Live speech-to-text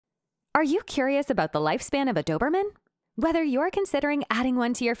Are you curious about the lifespan of a Doberman? Whether you're considering adding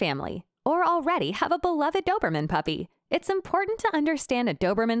one to your family or already have a beloved Doberman puppy, it's important to understand a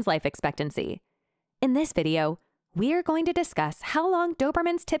Doberman's life expectancy. In this video, we're going to discuss how long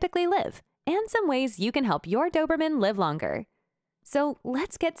Dobermans typically live and some ways you can help your Doberman live longer. So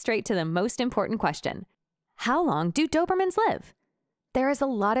let's get straight to the most important question. How long do Dobermans live? There is a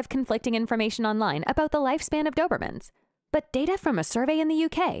lot of conflicting information online about the lifespan of Dobermans, but data from a survey in the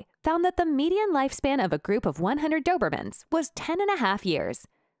UK found that the median lifespan of a group of 100 Dobermans was 10.5 years,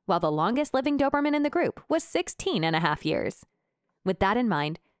 while the longest living Doberman in the group was 16.5 years. With that in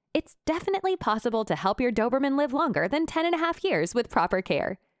mind, it's definitely possible to help your Doberman live longer than 10.5 years with proper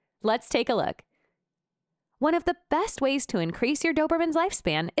care. Let's take a look. One of the best ways to increase your Doberman's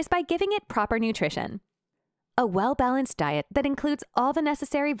lifespan is by giving it proper nutrition. A well-balanced diet that includes all the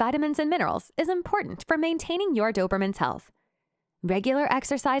necessary vitamins and minerals is important for maintaining your Doberman's health. Regular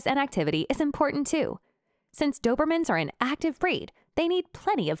exercise and activity is important too. Since Dobermans are an active breed, they need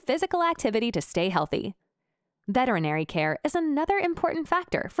plenty of physical activity to stay healthy. Veterinary care is another important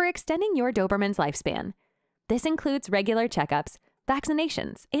factor for extending your Doberman's lifespan. This includes regular checkups,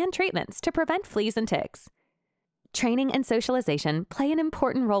 vaccinations, and treatments to prevent fleas and ticks. Training and socialization play an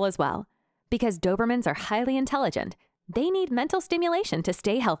important role as well. Because Dobermans are highly intelligent, they need mental stimulation to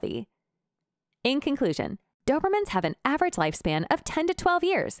stay healthy. In conclusion, Dobermans have an average lifespan of 10 to 12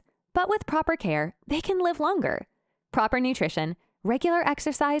 years, but with proper care, they can live longer. Proper nutrition, regular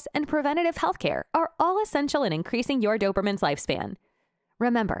exercise, and preventative health care are all essential in increasing your Doberman's lifespan.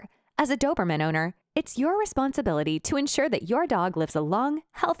 Remember, as a Doberman owner, it's your responsibility to ensure that your dog lives a long,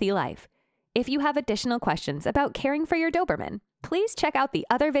 healthy life. If you have additional questions about caring for your Doberman, please check out the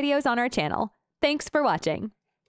other videos on our channel. Thanks for watching.